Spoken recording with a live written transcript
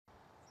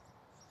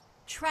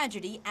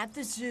Tragedy at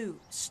the zoo.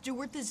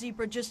 Stuart the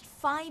zebra, just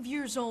 5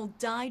 years old,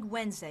 died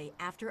Wednesday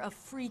after a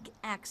freak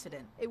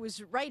accident. It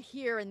was right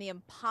here in the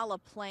Impala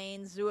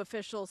Plains. Zoo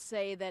officials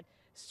say that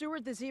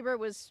Stuart the zebra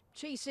was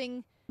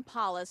chasing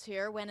impalas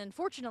here when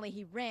unfortunately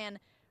he ran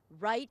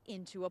right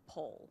into a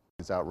pole.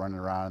 He's out running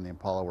around, and the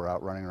Impala were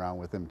out running around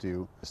with him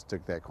too. Just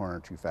took that corner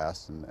too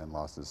fast and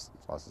lost his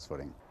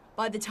footing.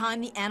 By the time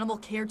the animal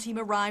care team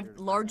arrived,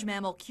 large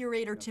mammal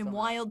curator Tim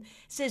Wild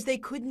says they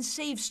couldn't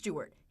save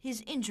Stuart.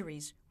 His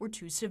injuries were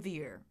too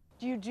severe.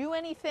 Do you do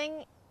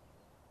anything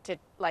to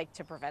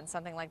prevent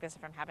something like this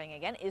from happening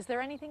again? Is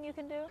there anything you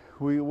can do?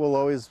 We will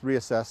always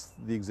reassess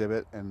the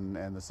exhibit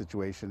and the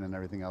situation and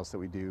everything else that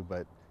we do,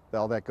 but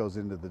all that goes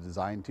into the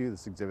design too.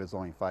 This exhibit is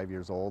only 5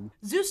 years old.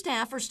 Zoo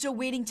staff are still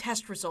waiting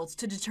test results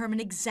to determine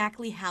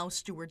exactly how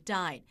Stuart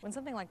died. When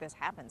something like this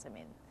happens, I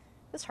mean,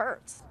 this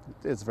hurts.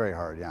 It's very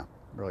hard, yeah,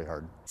 really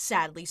hard.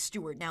 Sadly,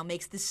 Stuart now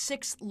makes the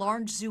 6th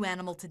large zoo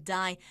animal to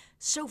die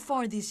so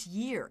far this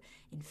year.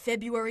 In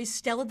February,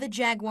 Stella the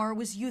jaguar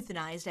was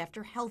euthanized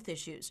after health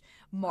issues.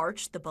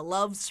 March, the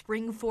beloved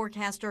spring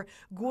forecaster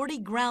Gordy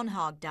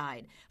groundhog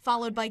died,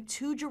 followed by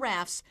 2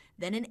 giraffes.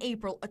 Then in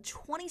April, a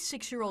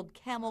 26-year-old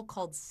camel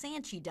called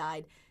Sanchi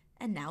died,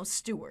 and now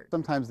Stuart.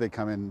 Sometimes they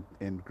come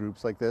in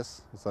groups like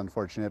this. It's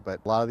unfortunate,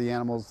 but a lot of the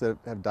animals that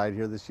have died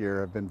here this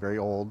year have been very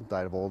old,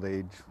 died of old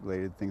age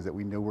related things that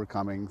we knew were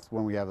coming.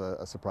 When we have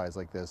a surprise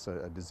like this,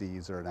 a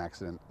disease or an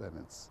accident, then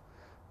it's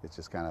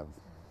just kind of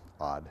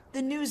odd.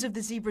 The news of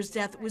the zebra's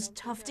death was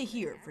tough to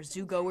hear for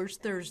zoogoers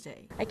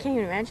Thursday. I can't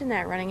even imagine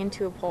that, running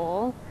into a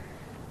pole.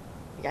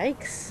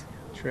 Yikes.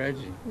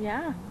 Tragedy.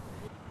 Yeah.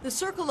 The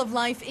circle of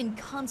life in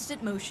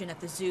constant motion at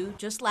the zoo.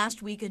 Just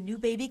last week, a new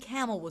baby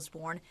camel was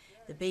born.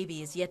 The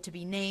baby is yet to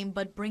be named,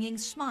 but bringing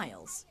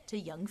smiles to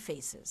young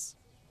faces.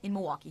 In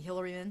Milwaukee,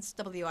 Hillary Mintz,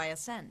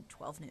 WISN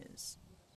 12 News.